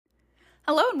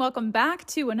Hello and welcome back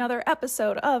to another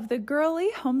episode of the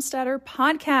Girly Homesteader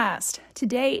podcast.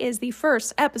 Today is the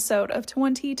first episode of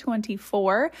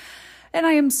 2024, and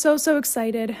I am so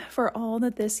excited for all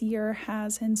that this year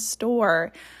has in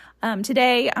store.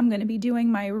 Today I'm going to be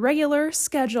doing my regular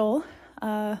schedule,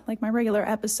 like my regular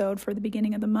episode for the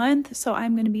beginning of the month. So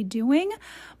I'm going to be doing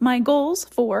my goals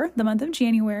for the month of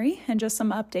January and just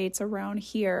some updates around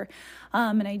here.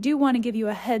 And I do want to give you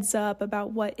a heads up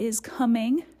about what is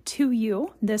coming to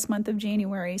you this month of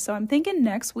January. So I'm thinking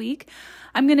next week,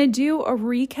 I'm going to do a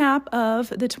recap of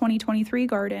the 2023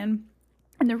 garden.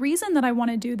 And the reason that I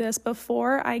want to do this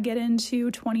before I get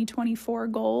into 2024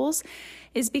 goals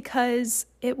is because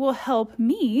it will help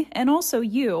me and also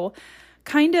you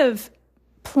kind of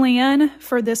plan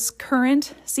for this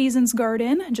current season's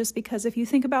garden, just because if you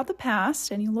think about the past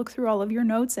and you look through all of your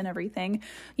notes and everything,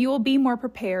 you will be more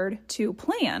prepared to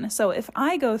plan. So if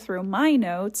I go through my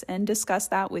notes and discuss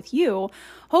that with you,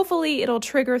 hopefully it'll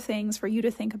trigger things for you to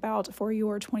think about for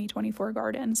your 2024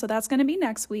 garden. So that's going to be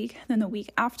next week. Then the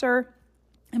week after,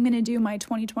 I'm going to do my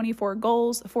 2024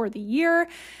 goals for the year.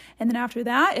 And then after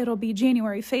that, it'll be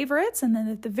January favorites. And then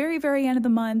at the very end of the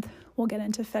month, we'll get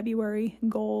into February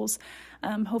goals.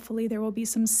 Hopefully there will be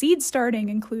some seed starting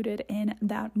included in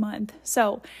that month.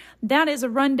 So that is a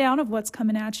rundown of what's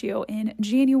coming at you in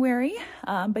January.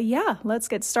 But yeah, let's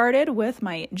get started with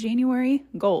my January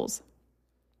goals.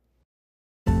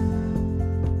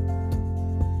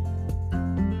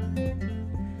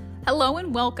 Hello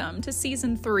and welcome to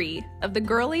Season 3 of the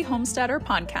Girly Homesteader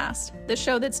podcast, the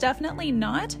show that's definitely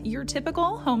not your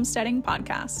typical homesteading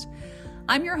podcast.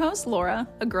 I'm your host, Laura,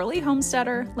 a girly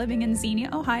homesteader living in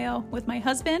Xenia, Ohio, with my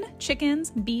husband,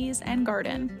 chickens, bees, and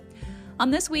garden.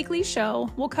 On this weekly show,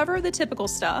 we'll cover the typical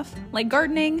stuff, like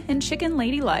gardening and chicken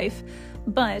lady life,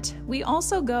 but we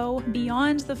also go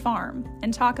beyond the farm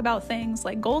and talk about things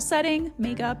like goal setting,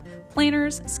 makeup,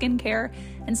 planners, skincare,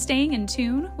 and staying in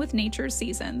tune with nature's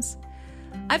seasons.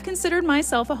 I've considered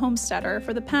myself a homesteader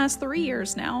for the past 3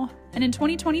 years now, and in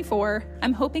 2024,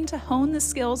 I'm hoping to hone the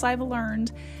skills I've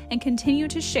learned and continue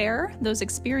to share those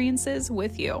experiences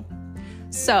with you.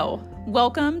 So,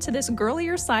 welcome to this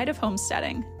girlier side of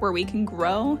homesteading, where we can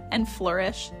grow and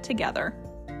flourish together.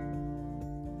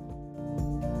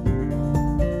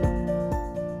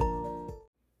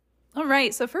 All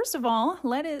right, so first of all,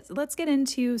 let's get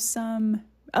into some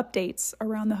updates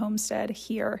around the homestead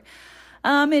here.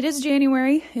 It is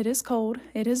January, it is cold,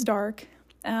 it is dark.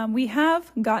 We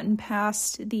have gotten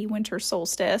past the winter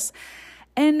solstice,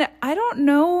 and I don't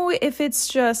know if it's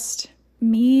just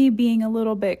me being a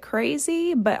little bit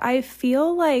crazy, but I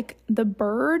feel like the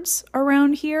birds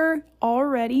around here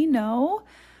already know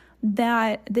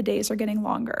that the days are getting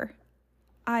longer.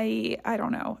 I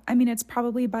don't know. I mean, it's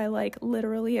probably by like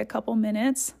literally a couple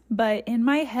minutes, but in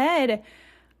my head,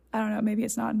 I don't know, maybe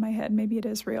it's not in my head, maybe it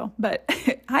is real, but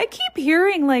I keep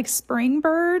hearing like spring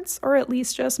birds, or at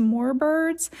least just more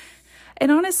birds. And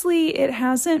honestly, it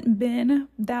hasn't been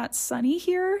that sunny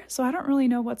here, so I don't really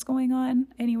know what's going on.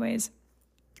 Anyways,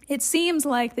 it seems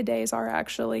like the days are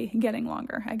actually getting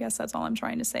longer. I guess that's all I'm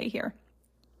trying to say here.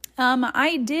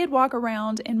 I did walk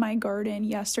around in my garden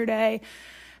yesterday,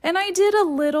 and I did a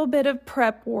little bit of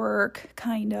prep work,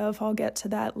 kind of. I'll get to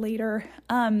that later.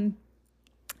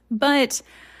 But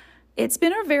it's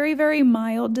been a very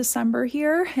mild December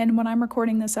here, and when I'm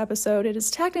recording this episode, it is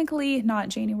technically not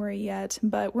January yet,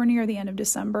 but we're near the end of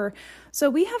December. So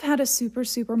we have had a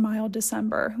super mild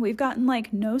December. We've gotten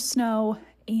like no snow,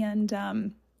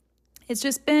 and it's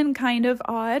just been kind of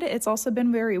odd. It's also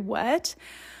been very wet.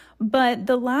 But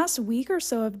the last week or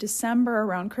so of December,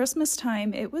 around Christmas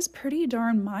time, it was pretty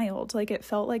darn mild. Like it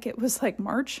felt like it was like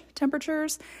March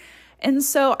temperatures. And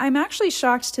so I'm actually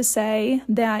shocked to say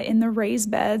that in the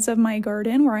raised beds of my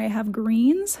garden where I have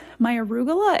greens, my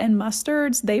arugula and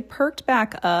mustards, they perked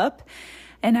back up.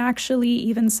 And actually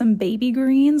even some baby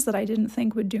greens that I didn't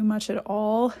think would do much at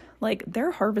all, like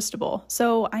they're harvestable.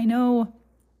 So I know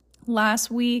last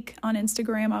week on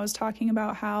Instagram, I was talking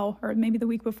about how, or maybe the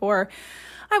week before,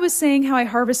 I was saying how I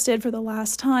harvested for the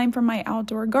last time from my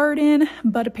outdoor garden,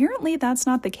 but apparently that's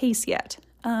not the case yet.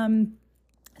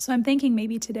 So I'm thinking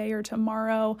maybe today or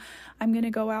tomorrow, I'm going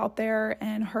to go out there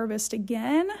and harvest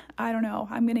again. I don't know.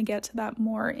 I'm going to get to that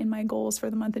more in my goals for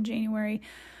the month of January.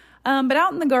 But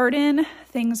out in the garden,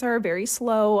 things are very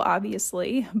slow,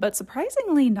 obviously, but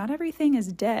surprisingly, not everything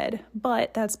is dead,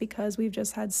 but that's because we've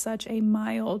just had such a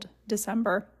mild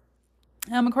December.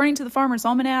 According to the Farmer's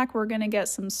Almanac, we're going to get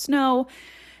some snow,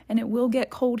 and it will get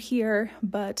cold here,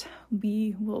 but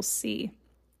we will see.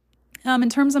 In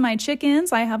terms of my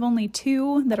chickens, I have only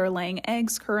 2 that are laying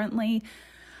eggs currently.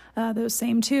 those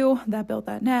same two that built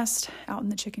that nest out in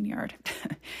the chicken yard.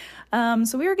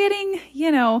 So we were getting,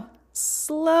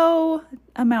 slow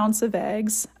amounts of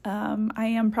eggs. I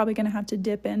am probably going to have to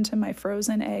dip into my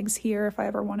frozen eggs here if I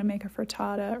ever want to make a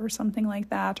frittata or something like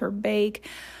that, or bake.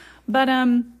 But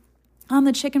on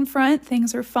the chicken front,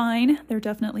 things are fine. They're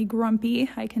definitely grumpy,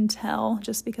 I can tell,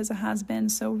 just because it has been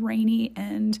so rainy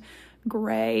and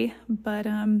gray. But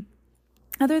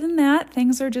other than that,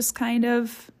 things are just kind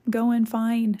of going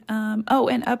fine. An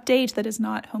update that is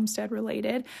not Homestead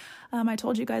related. I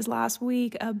told you guys last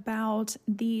week about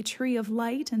the tree of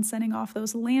light and sending off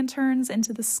those lanterns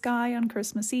into the sky on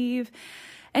Christmas Eve.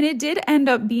 And it did end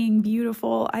up being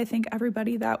beautiful. I think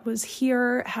everybody that was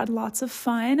here had lots of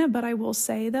fun. But I will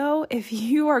say, though, if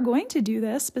you are going to do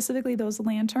this, specifically those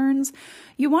lanterns,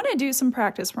 you want to do some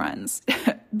practice runs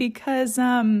because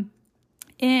in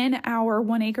our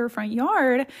 1 acre front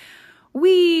yard,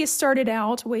 we started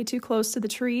out way too close to the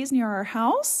trees near our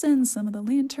house, and some of the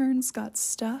lanterns got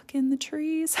stuck in the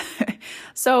trees.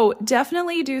 So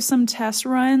definitely do some test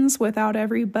runs without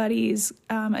everybody's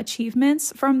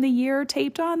achievements from the year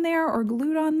taped on there or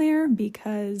glued on there,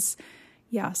 because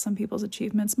some people's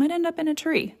achievements might end up in a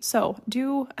tree. So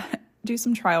do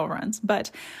some trial runs.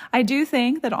 But I do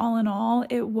think that all in all,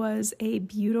 it was a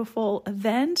beautiful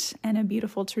event and a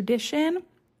beautiful tradition.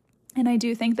 And I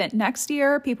do think that next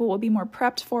year people will be more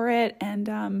prepped for it,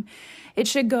 and it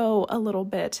should go a little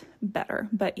bit better.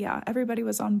 But everybody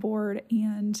was on board,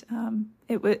 and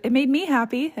it made me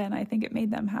happy, and I think it made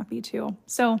them happy too.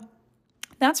 So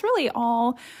that's really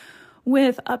all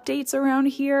with updates around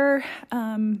here.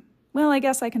 I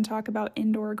guess I can talk about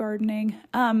indoor gardening.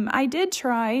 I did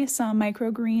try some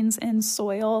microgreens in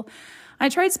soil. I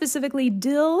tried specifically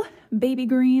dill, baby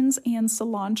greens, and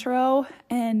cilantro,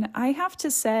 and I have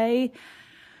to say,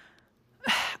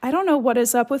 I don't know what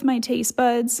is up with my taste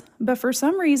buds, but for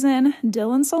some reason,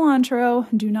 dill and cilantro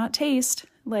do not taste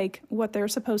like what they're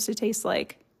supposed to taste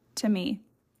like to me.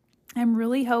 I'm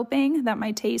really hoping that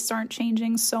my tastes aren't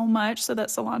changing so much so that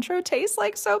cilantro tastes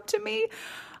like soap to me.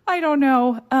 I don't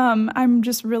know. I'm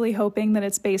just really hoping that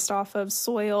it's based off of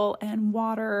soil and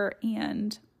water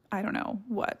and I don't know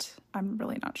what. I'm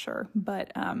really not sure,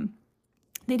 but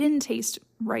they didn't taste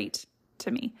right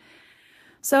to me.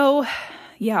 So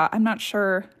I'm not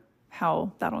sure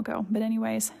how that'll go. But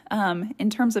anyways, in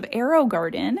terms of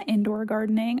AeroGarden, indoor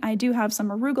gardening, I do have some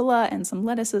arugula and some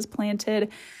lettuces planted,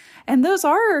 and those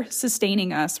are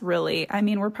sustaining us really. I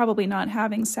mean, we're probably not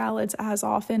having salads as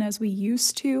often as we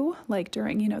used to, like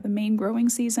during, the main growing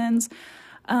seasons.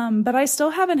 But I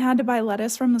still haven't had to buy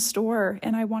lettuce from the store,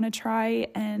 and I want to try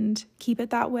and keep it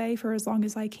that way for as long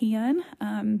as I can.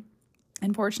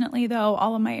 Unfortunately, though,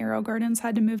 all of my AeroGardens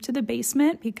had to move to the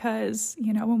basement because,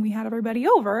 when we had everybody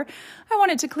over, I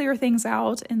wanted to clear things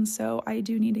out, and so I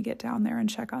do need to get down there and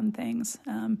check on things.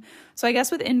 So I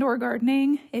guess with indoor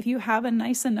gardening, if you have a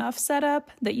nice enough setup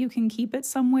that you can keep it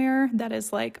somewhere that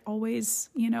is like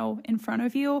always, in front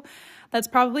of you, that's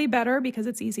probably better because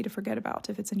it's easy to forget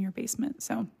about if it's in your basement.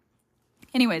 So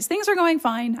anyways, things are going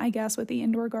fine, I guess, with the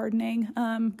indoor gardening.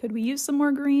 Could we use some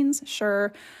more greens?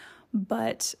 Sure.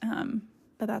 But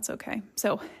that's okay.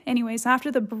 So anyways,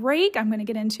 after the break, I'm going to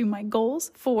get into my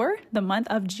goals for the month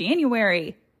of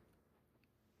January.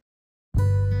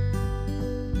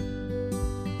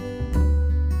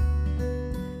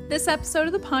 This episode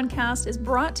of the podcast is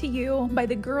brought to you by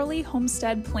the Girly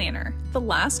Homestead Planner, the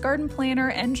last garden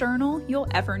planner and journal you'll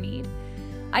ever need.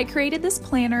 I created this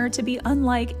planner to be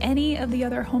unlike any of the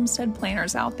other homestead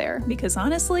planners out there because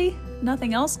honestly,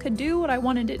 nothing else could do what I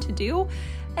wanted it to do,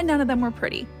 and none of them were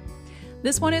pretty.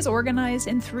 This one is organized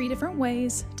in 3 different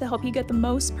ways to help you get the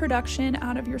most production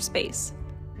out of your space.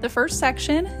 The first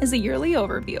section is a yearly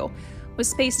overview with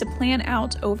space to plan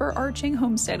out overarching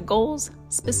homestead goals,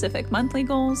 specific monthly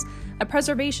goals, a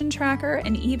preservation tracker,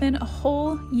 and even a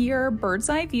whole year bird's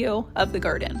eye view of the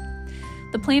garden.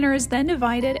 The planner is then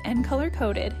divided and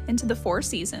color-coded into the 4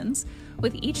 seasons,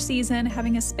 with each season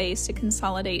having a space to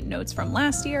consolidate notes from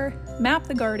last year, map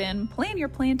the garden, plan your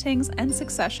plantings and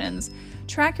successions,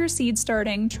 track your seed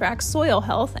starting, track soil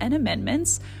health and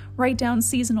amendments, write down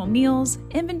seasonal meals,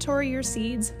 inventory your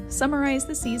seeds, summarize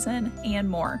the season, and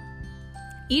more.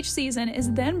 Each season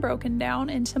is then broken down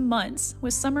into months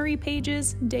with summary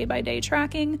pages, day-by-day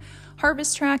tracking,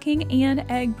 harvest tracking, and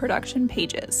egg production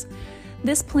pages.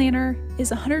 This planner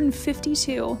is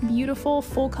 152 beautiful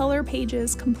full-color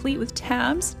pages complete with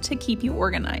tabs to keep you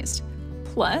organized.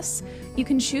 Plus, you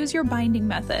can choose your binding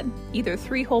method, either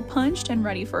 3-hole punched and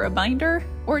ready for a binder,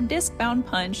 or disc-bound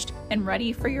punched and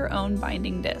ready for your own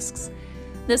binding discs.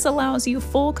 This allows you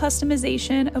full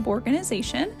customization of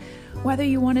organization, whether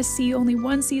you want to see only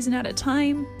one season at a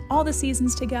time, all the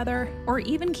seasons together, or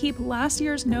even keep last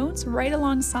year's notes right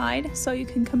alongside so you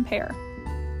can compare.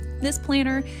 This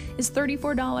planner is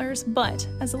 $34, but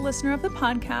as a listener of the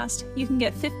podcast, you can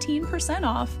get 15%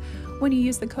 off when you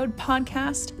use the code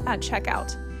podcast at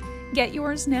checkout. Get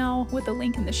yours now with the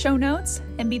link in the show notes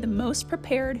and be the most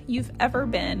prepared you've ever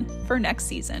been for next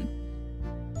season.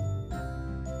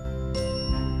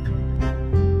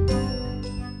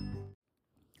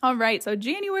 All right, so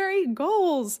January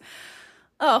goals.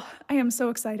 Oh, I am so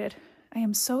excited. I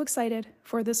am so excited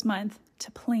for this month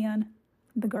to plan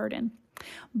the garden.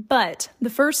 But the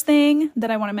first thing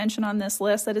that I want to mention on this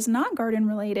list that is not garden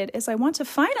related is I want to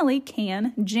finally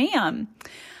can jam.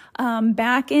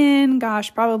 Back in,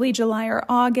 probably July or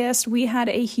August, we had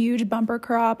a huge bumper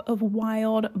crop of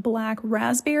wild black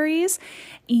raspberries,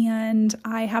 and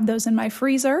I have those in my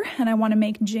freezer, and I want to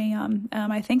make jam.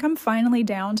 I think I'm finally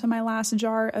down to my last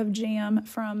jar of jam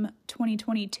from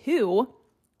 2022,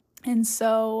 and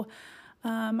so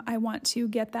I want to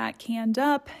get that canned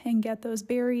up and get those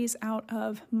berries out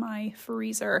of my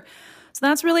freezer. So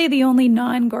that's really the only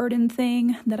non-garden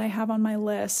thing that I have on my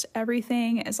list.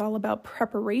 Everything is all about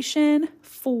preparation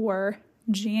for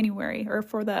January or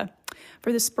for the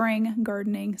spring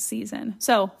gardening season.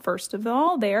 So first of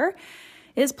all, there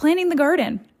is planting the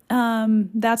garden.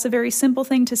 That's a very simple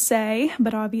thing to say,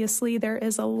 but obviously there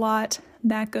is a lot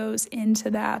that goes into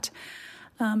that.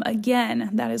 Again,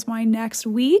 that is why next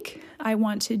week I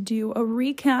want to do a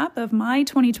recap of my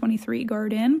 2023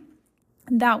 garden.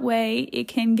 That way it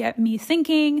can get me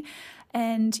thinking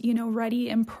and, ready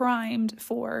and primed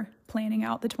for planning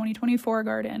out the 2024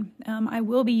 garden. I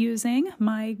will be using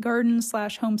my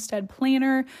garden/homestead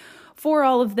planner for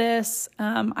all of this.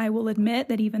 I will admit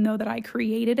that even though that I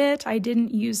created it, I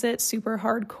didn't use it super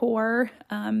hardcore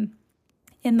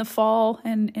in the fall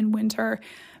and in winter,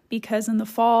 because in the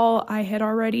fall I had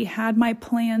already had my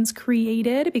plans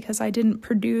created because I didn't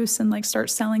produce and start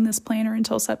selling this planner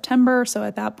until September. So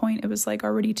at that point it was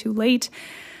already too late.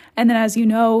 And then as you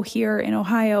know, here in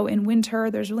Ohio in winter,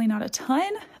 there's really not a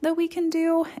ton that we can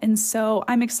do. And so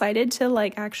I'm excited to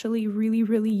actually really,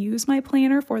 really use my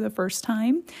planner for the first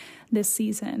time this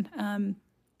season.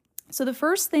 So the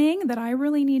first thing that I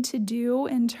really need to do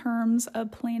in terms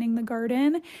of planning the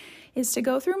garden is to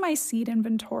go through my seed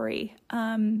inventory.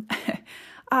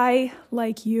 I,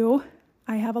 like you,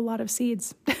 I have a lot of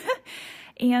seeds.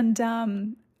 And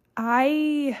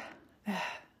I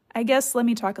guess let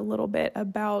me talk a little bit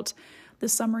about the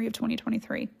summary of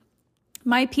 2023.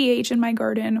 My pH in my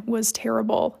garden was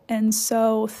terrible. And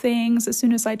so things, as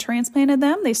soon as I transplanted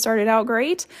them, they started out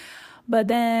great, but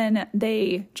then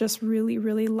they just really,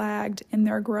 really lagged in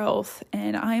their growth.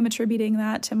 And I am attributing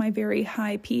that to my very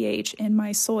high pH in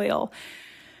my soil.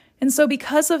 And so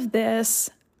because of this,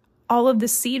 all of the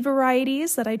seed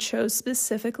varieties that I chose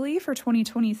specifically for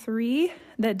 2023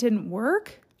 that didn't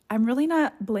work, I'm really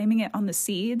not blaming it on the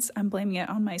seeds. I'm blaming it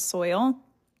on my soil.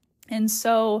 And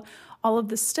so all of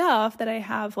the stuff that I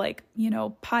have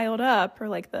piled up, or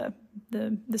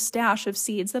the stash of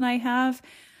seeds that I have,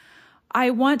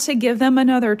 I want to give them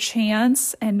another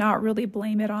chance and not really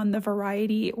blame it on the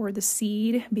variety or the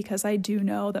seed, because I do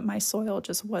know that my soil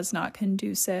just was not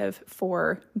conducive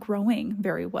for growing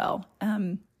very well.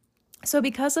 So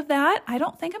because of that, I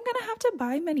don't think I'm going to have to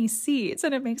buy many seeds,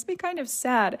 and it makes me kind of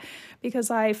sad because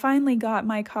I finally got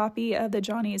my copy of the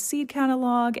Johnny's Seed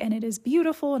Catalog, and it is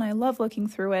beautiful and I love looking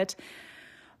through it.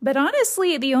 But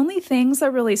honestly, the only things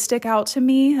that really stick out to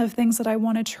me of things that I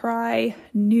want to try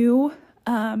new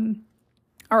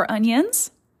are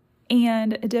onions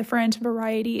and a different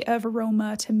variety of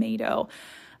aroma tomato.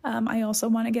 I also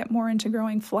want to get more into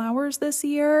growing flowers this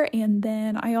year. And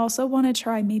then I also want to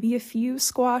try maybe a few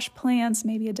squash plants,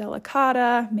 maybe a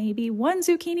delicata, maybe one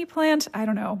zucchini plant. I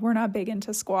don't know. We're not big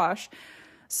into squash.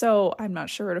 So I'm not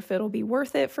sure if it'll be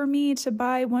worth it for me to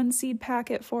buy one seed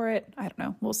packet for it. I don't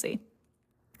know. We'll see.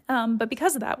 But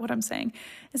because of that, what I'm saying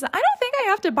is that I don't think I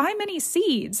have to buy many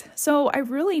seeds. So I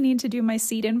really need to do my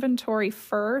seed inventory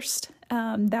first.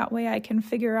 That way I can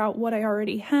figure out what I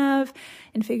already have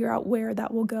and figure out where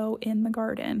that will go in the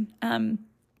garden.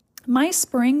 My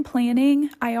spring planning,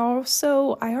 I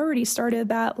already started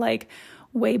that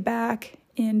way back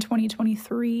in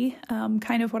 2023.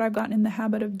 Kind of what I've gotten in the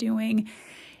habit of doing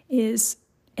is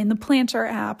in the Planter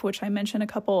app, which I mentioned a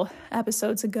couple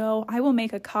episodes ago, I will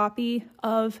make a copy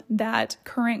of that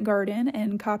current garden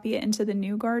and copy it into the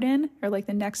new garden or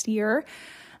the next year.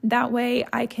 That way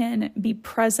I can be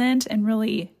present and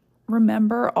really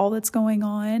remember all that's going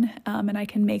on, and I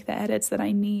can make the edits that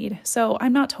I need. So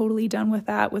I'm not totally done with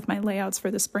that with my layouts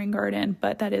for the spring garden,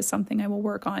 but that is something I will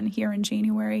work on here in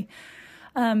January.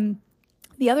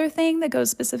 The other thing that goes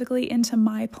specifically into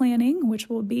my planning, which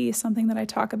will be something that I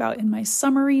talk about in my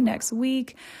summary next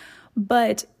week,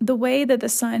 but the way that the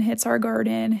sun hits our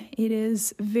garden, it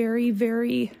is very,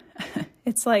 very,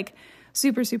 it's like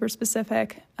super, super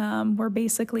specific, where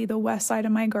basically the west side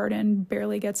of my garden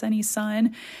barely gets any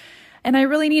sun. And I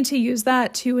really need to use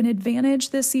that to an advantage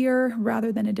this year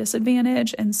rather than a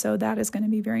disadvantage. And so that is going to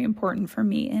be very important for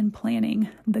me in planning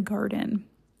the garden.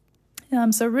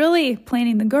 So really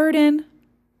planning the garden,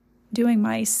 doing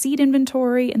my seed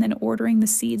inventory, and then ordering the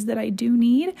seeds that I do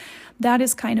need. That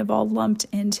is kind of all lumped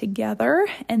in together.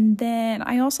 And then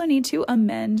I also need to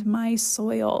amend my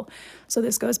soil. So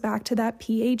this goes back to that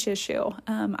pH issue.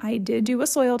 I did do a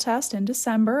soil test in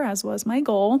December, as was my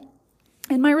goal.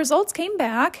 And my results came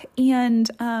back,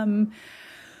 and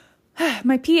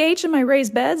my pH in my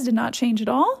raised beds did not change at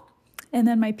all. And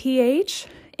then my pH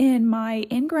in my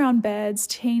in-ground beds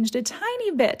changed a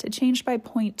tiny bit. It changed by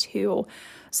 0.2.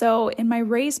 So in my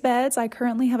raised beds, I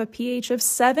currently have a pH of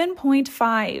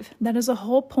 7.5. That is a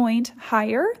whole point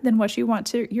higher than what you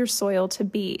want your soil to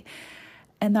be.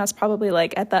 And that's probably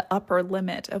like at the upper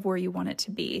limit of where you want it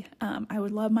to be. I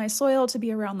would love my soil to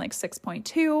be around like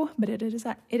 6.2, but it is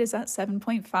at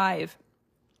 7.5.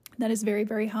 That is very,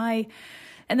 very high.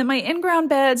 And then my in-ground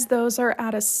beds, those are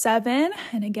at a 7.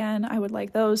 And again, I would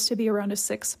like those to be around a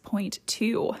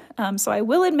 6.2. So I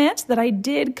will admit that I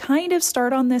did kind of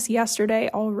start on this yesterday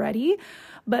already,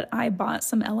 but I bought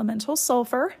some elemental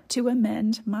sulfur to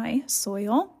amend my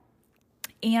soil.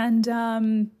 And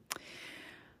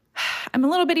I'm a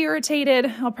little bit irritated.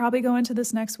 I'll probably go into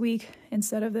this next week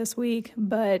instead of this week,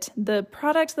 but the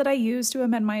product that I used to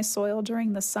amend my soil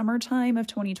during the summertime of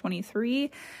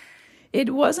 2023,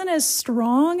 it wasn't as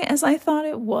strong as I thought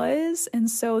it was,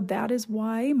 and so that is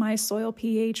why my soil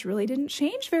pH really didn't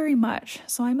change very much.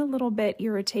 So I'm a little bit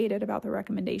irritated about the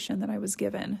recommendation that I was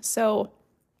given. So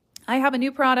I have a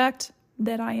new product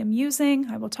that I am using.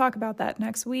 I will talk about that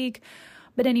next week.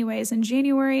 But anyways, in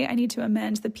January, I need to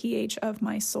amend the pH of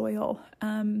my soil.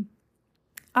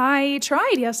 I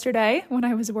tried yesterday when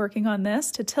I was working on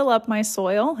this to till up my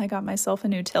soil. I got myself a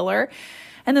new tiller.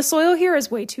 And the soil here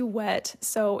is way too wet,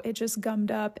 so it just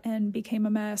gummed up and became a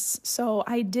mess. So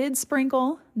I did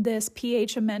sprinkle this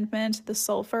pH amendment, the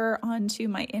sulfur, onto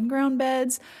my in-ground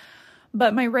beds.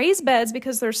 But my raised beds,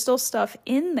 because there's still stuff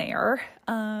in there,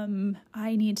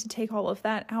 I need to take all of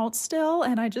that out still,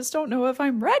 and I just don't know if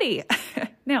I'm ready.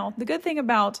 Now, the good thing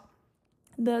about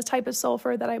the type of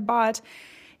sulfur that I bought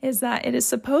is that it is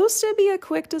supposed to be a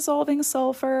quick dissolving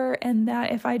sulfur, and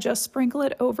that if I just sprinkle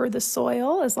it over the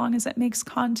soil, as long as it makes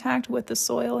contact with the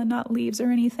soil and not leaves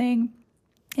or anything,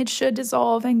 it should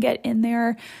dissolve and get in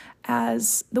there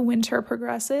as the winter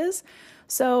progresses.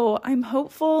 So I'm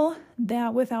hopeful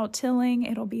that without tilling,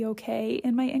 it'll be okay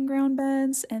in my in-ground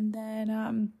beds. And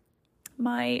then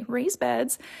my raised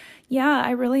beds, I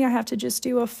have to just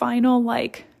do a final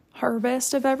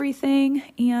harvest of everything.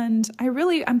 And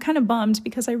I'm kind of bummed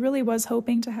because I really was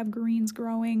hoping to have greens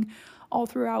growing all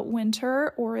throughout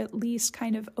winter, or at least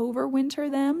kind of overwinter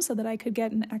them so that I could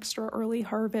get an extra early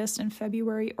harvest in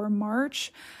February or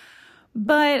March.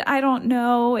 But I don't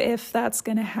know if that's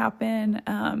going to happen.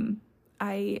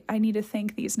 I need to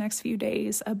think these next few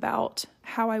days about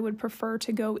how I would prefer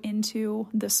to go into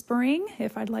the spring,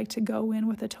 if I'd like to go in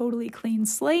with a totally clean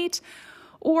slate,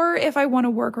 or if I want to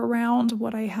work around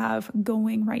what I have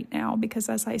going right now. Because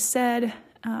as I said,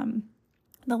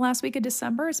 the last week of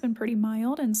December has been pretty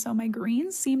mild, and so my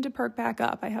greens seem to perk back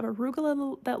up. I have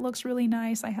arugula that looks really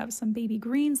nice. I have some baby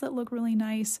greens that look really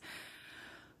nice.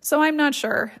 So I'm not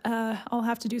sure. I'll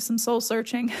have to do some soul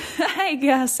searching, I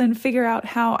guess, and figure out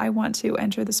how I want to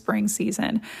enter the spring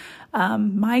season.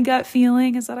 My gut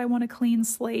feeling is that I want a clean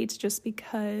slate just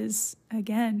because,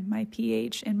 again, my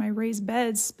pH in my raised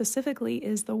beds specifically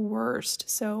is the worst.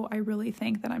 So I really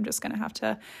think that I'm just going to have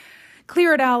to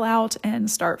clear it all out and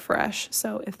start fresh.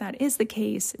 So if that is the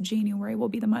case, January will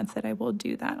be the month that I will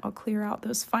do that. I'll clear out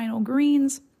those final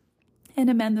greens and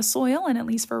amend the soil, and at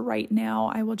least for right now,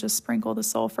 I will just sprinkle the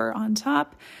sulfur on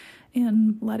top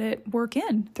and let it work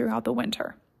in throughout the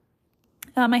winter.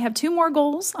 I have 2 more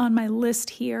goals on my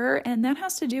list here, and that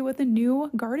has to do with a new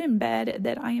garden bed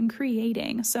that I am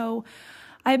creating. So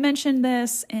I mentioned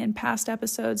this in past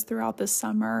episodes throughout the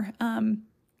summer.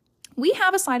 We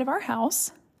have a side of our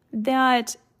house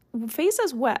that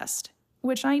faces west,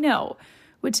 which I know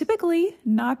would typically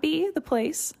not be the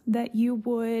place that you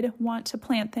would want to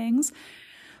plant things.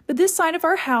 But this side of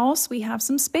our house, we have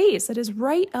some space that is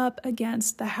right up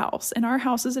against the house. And our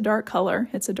house is a dark color.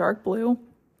 It's a dark blue.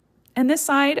 And this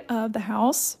side of the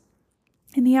house,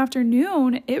 in the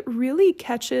afternoon, it really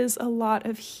catches a lot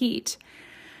of heat.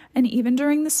 And even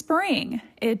during the spring,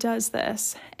 it does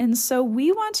this. And so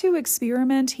we want to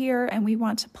experiment here, and we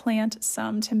want to plant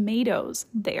some tomatoes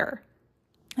there.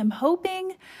 I'm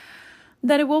hoping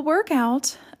that it will work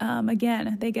out.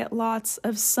 Again, they get lots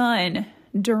of sun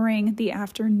during the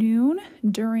afternoon,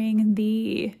 during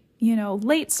the,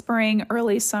 late spring,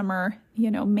 early summer,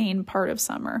 main part of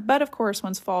summer. But of course,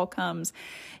 once fall comes,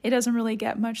 it doesn't really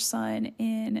get much sun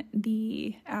in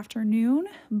the afternoon,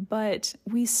 but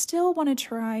we still want to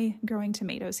try growing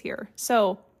tomatoes here.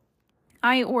 So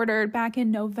I ordered back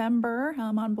in November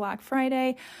on Black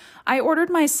Friday, I ordered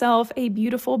myself a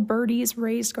beautiful Birdie's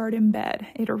raised garden bed.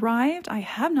 It arrived. I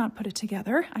have not put it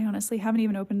together. I honestly haven't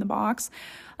even opened the box.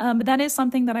 But that is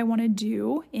something that I want to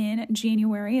do in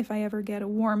January. If I ever get a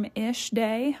warm-ish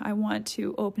day, I want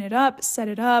to open it up, set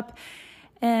it up,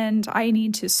 and I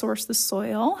need to source the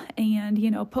soil and,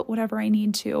 put whatever I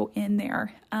need to in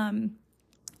there.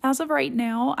 As of right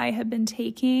now, I have been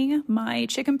taking my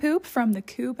chicken poop from the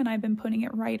coop and I've been putting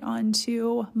it right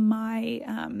onto my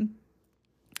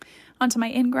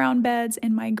in-ground beds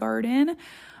in my garden.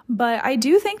 But I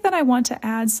do think that I want to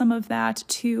add some of that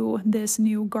to this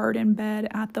new garden bed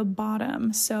at the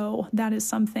bottom. So that is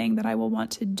something that I will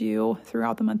want to do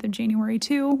throughout the month of January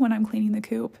too when I'm cleaning the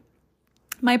coop.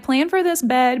 My plan for this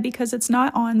bed, because it's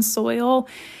not on soil,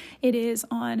 it is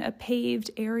on a paved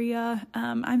area.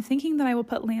 I'm thinking that I will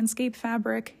put landscape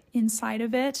fabric inside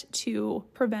of it to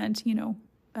prevent,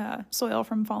 soil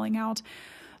from falling out.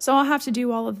 So I'll have to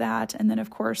do all of that. And then, of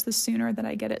course, the sooner that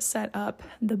I get it set up,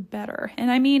 the better.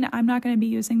 And I mean, I'm not going to be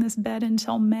using this bed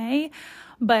until May,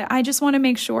 but I just want to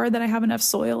make sure that I have enough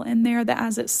soil in there that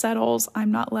as it settles,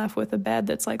 I'm not left with a bed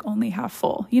that's like only half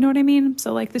full. You know what I mean?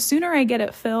 So like the sooner I get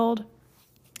it filled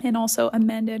and also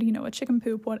amended, a chicken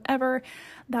poop, whatever,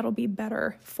 that'll be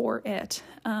better for it.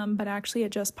 But actually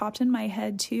it just popped in my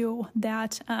head too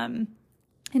that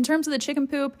in terms of the chicken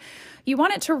poop, you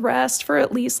want it to rest for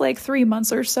at least like 3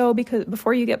 months or so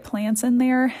before you get plants in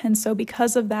there. And so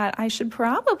because of that, I should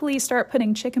probably start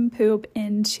putting chicken poop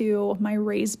into my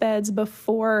raised beds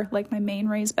before, like my main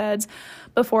raised beds,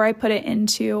 before I put it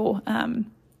into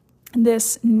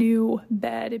this new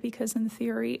bed, because in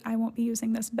theory, I won't be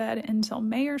using this bed until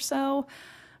May or so.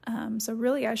 So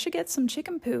really, I should get some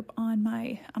chicken poop on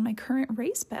my current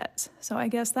raised beds. So I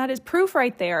guess that is proof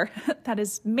right there that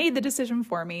has made the decision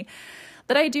for me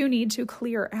that I do need to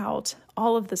clear out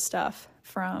all of the stuff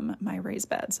from my raised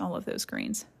beds, all of those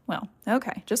greens. Well,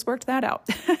 okay, just worked that out.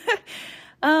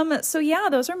 So yeah,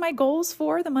 those are my goals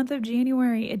for the month of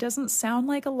January. It doesn't sound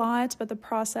like a lot, but the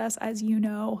process, as you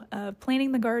know, of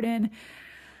planting the garden,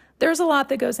 there's a lot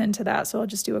that goes into that. So I'll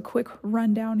just do a quick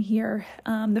rundown here.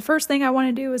 The first thing I want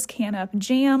to do is can up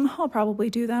jam. I'll probably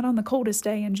do that on the coldest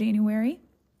day in January.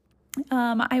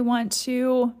 I want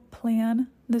to plan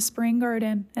the spring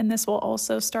garden, and this will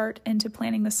also start into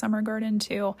planning the summer garden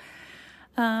too.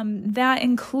 That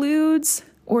includes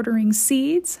ordering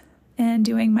seeds and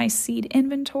doing my seed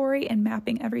inventory and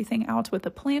mapping everything out with the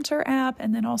planter app,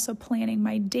 and then also planning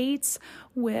my dates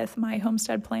with my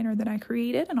Homestead planner that I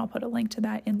created, and I'll put a link to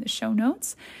that in the show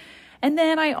notes. And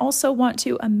then I also want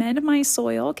to amend my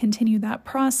soil, continue that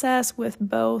process with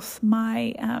both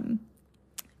my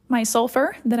my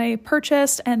sulfur that I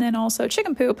purchased and then also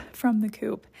chicken poop from the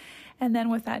coop. And then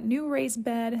with that new raised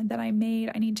bed that I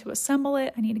made, I need to assemble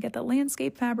it. I need to get the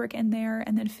landscape fabric in there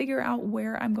and then figure out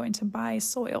where I'm going to buy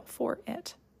soil for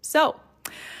it. So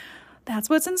that's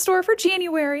what's in store for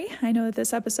January. I know that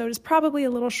this episode is probably a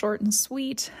little short and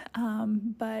sweet,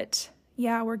 but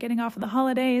yeah, we're getting off of the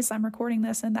holidays. I'm recording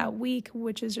this in that week,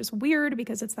 which is just weird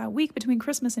because it's that week between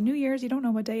Christmas and New Year's. You don't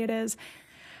know what day it is.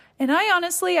 And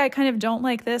I kind of don't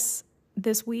like this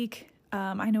week.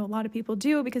 I know a lot of people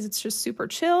do because it's just super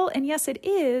chill. And yes, it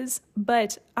is,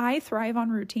 but I thrive on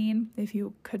routine. If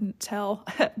you couldn't tell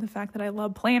the fact that I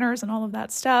love planners and all of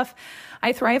that stuff,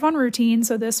 I thrive on routine.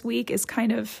 So this week is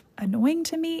kind of annoying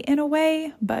to me in a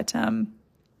way. But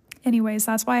anyways,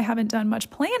 that's why I haven't done much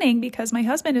planning, because my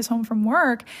husband is home from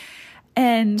work.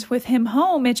 And with him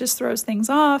home, it just throws things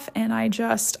off. And I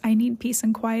need peace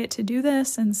and quiet to do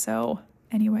this. And so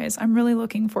anyways, I'm really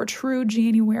looking for true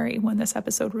January when this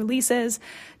episode releases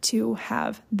to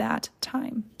have that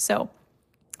time. So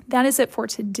that is it for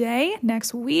today.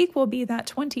 Next week will be that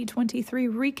 2023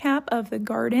 recap of the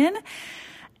garden.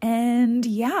 And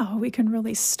yeah, we can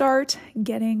really start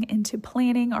getting into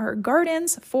planning our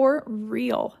gardens for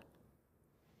real.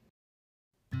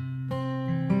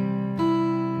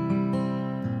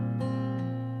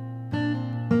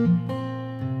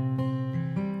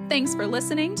 Thanks for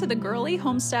listening to the Girly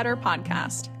Homesteader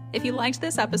podcast. If you liked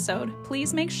this episode,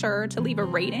 please make sure to leave a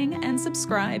rating and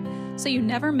subscribe so you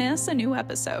never miss a new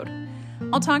episode.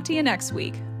 I'll talk to you next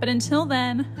week, but until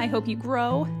then, I hope you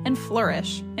grow and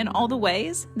flourish in all the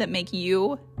ways that make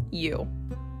you, you.